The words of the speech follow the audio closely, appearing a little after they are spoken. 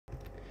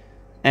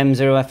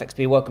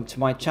M0FXB, welcome to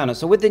my channel.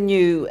 So with the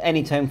new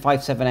Anytone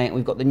 578,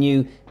 we've got the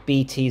new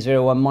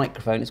BT01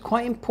 microphone. It's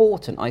quite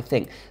important, I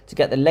think, to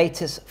get the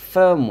latest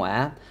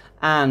firmware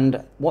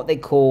and what they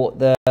call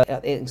the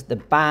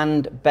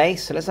band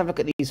bass. So let's have a look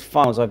at these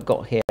files I've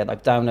got here that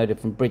I've downloaded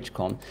from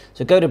Bridgecom.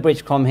 So go to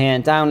Bridgecom here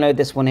and download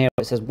this one here.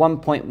 It says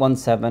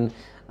 1.17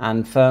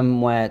 and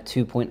firmware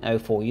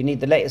 2.04. You need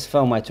the latest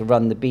firmware to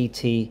run the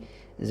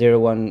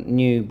BT01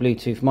 new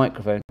Bluetooth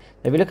microphone.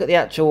 If you look at the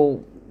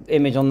actual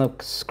image on the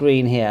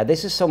screen here,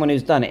 this is someone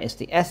who's done it. It's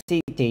the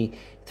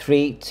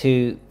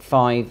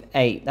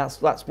SCT3258.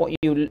 That's what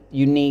you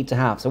need to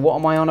have. So what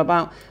am I on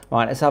about?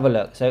 Right, let's have a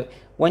look. So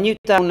when you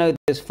download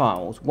those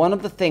files, one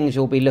of the things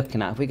you'll be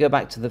looking at, if we go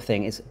back to the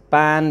thing, is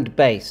band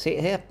bass. See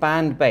it here?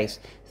 Band bass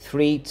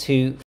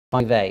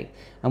 3258.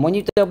 And when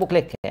you double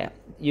click it,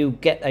 you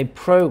get a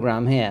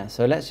program here.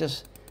 So let's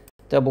just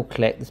double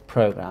click this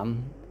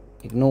program,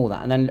 ignore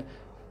that, and then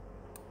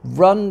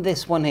run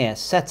this one here,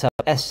 set up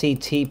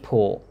SCT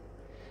port.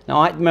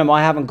 Now remember,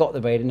 I haven't got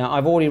the radio. Now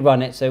I've already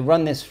run it, so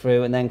run this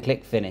through and then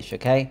click finish,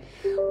 okay?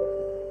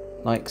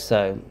 Like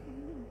so.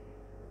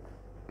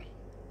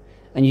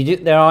 And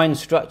there are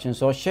instructions,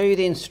 so I'll show you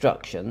the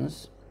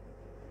instructions,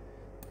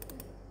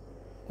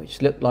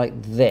 which look like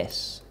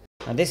this.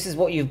 And this is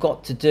what you've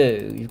got to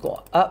do. You've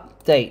got to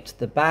update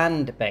the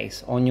band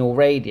bass on your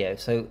radio.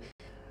 So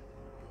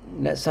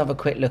let's have a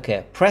quick look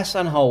here. Press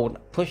and hold,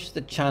 push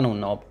the channel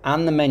knob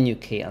and the menu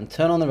key and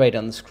turn on the radio,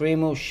 and the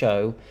screen will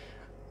show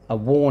a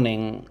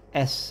warning,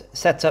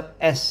 set up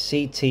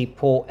SCT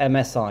port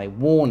MSI,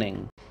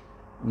 warning,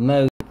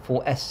 mode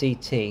for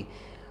SCT.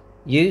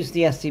 Use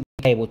the SD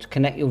cable to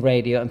connect your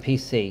radio and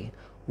PC.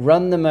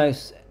 Run the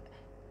most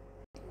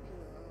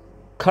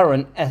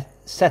current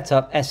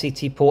setup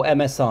SCT port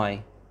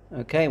MSI.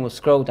 Okay, and we'll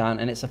scroll down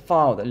and it's a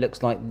file that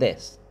looks like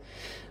this.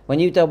 When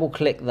you double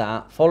click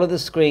that, follow the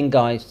screen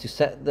guides to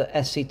set the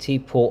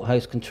SCT port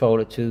host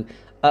controller to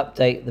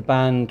update the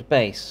band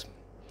bass.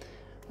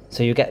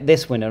 So you get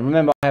this window.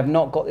 Remember, I have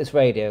not got this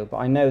radio, but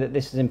I know that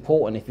this is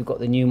important if you've got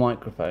the new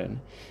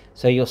microphone.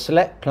 So you'll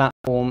select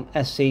platform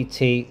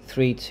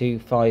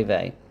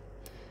SCT3258.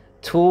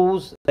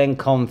 Tools, then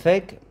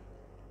config.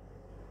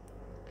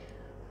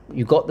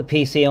 You've got the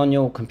PC on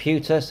your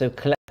computer, so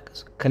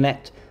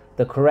connect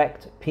the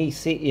correct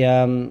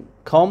PC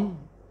COM.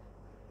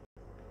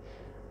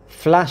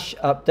 Flash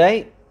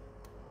update,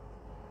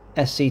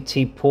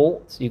 SCT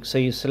port. So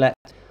you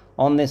select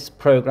on this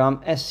program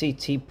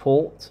SCT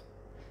port,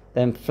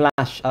 then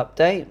flash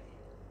update.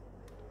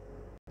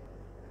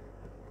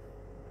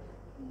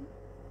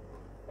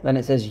 Then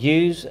it says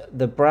use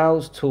the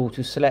browse tool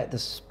to select the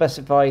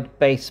specified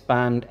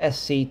baseband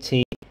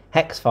SCT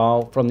hex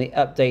file from the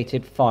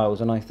updated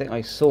files. And I think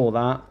I saw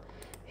that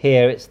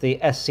here. It's the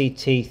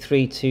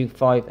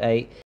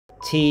SCT3258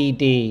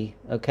 TD.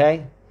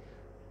 Okay.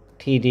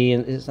 TD,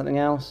 and is it something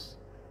else?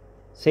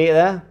 See it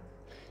there?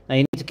 Now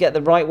you need to get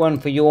the right one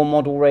for your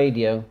model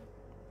radio.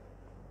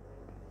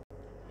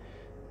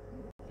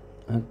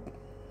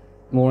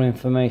 More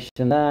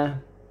information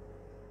there.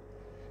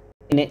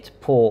 Init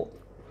port.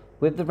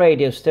 With the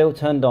radio still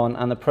turned on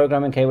and the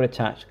programming cable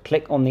attached,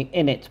 click on the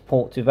init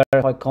port to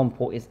verify COM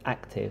port is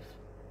active.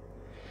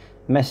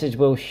 Message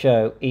will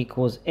show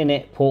equals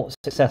init port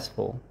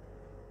successful.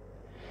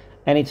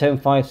 Anytone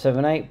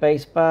 578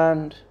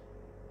 baseband.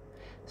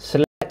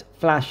 Select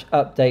flash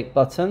update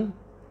button.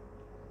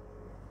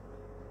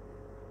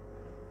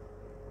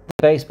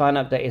 The baseband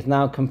update is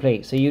now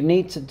complete. So you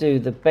need to do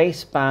the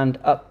baseband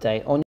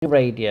update on your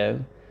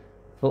radio,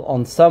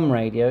 on some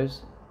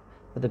radios,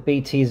 for the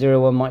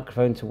BT01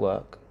 microphone to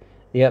work.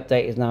 The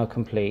update is now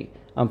complete.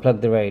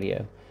 Unplug the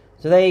radio.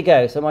 So there you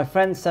go. So my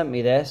friend sent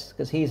me this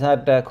because he's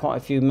had quite a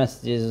few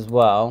messages as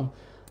well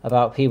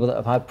about people that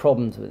have had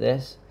problems with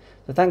this.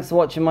 So thanks for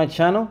watching my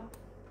channel.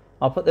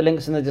 I'll put the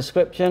links in the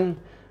description.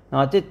 Now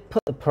I did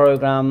put the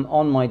program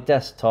on my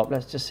desktop.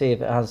 Let's just see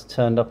if it has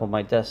turned up on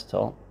my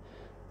desktop.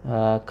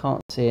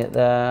 Can't see it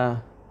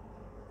there.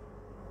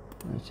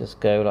 Let's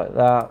just go like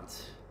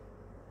that.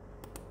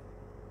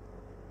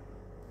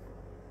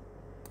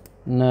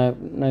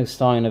 No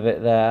sign of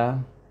it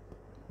there.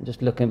 I'm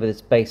just looking for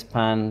this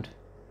baseband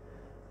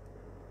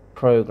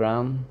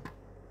program.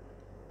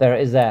 There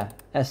it is there.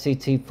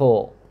 SCT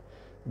port.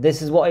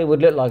 This is what it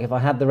would look like if I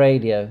had the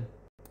radio.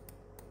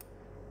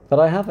 But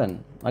I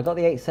haven't. I got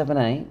the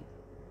 878.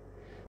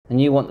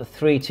 And you want the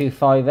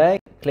 3258.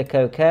 Click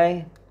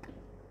OK.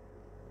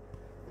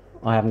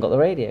 I haven't got the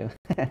radio.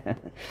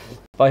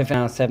 Bye for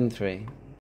now, 7-3.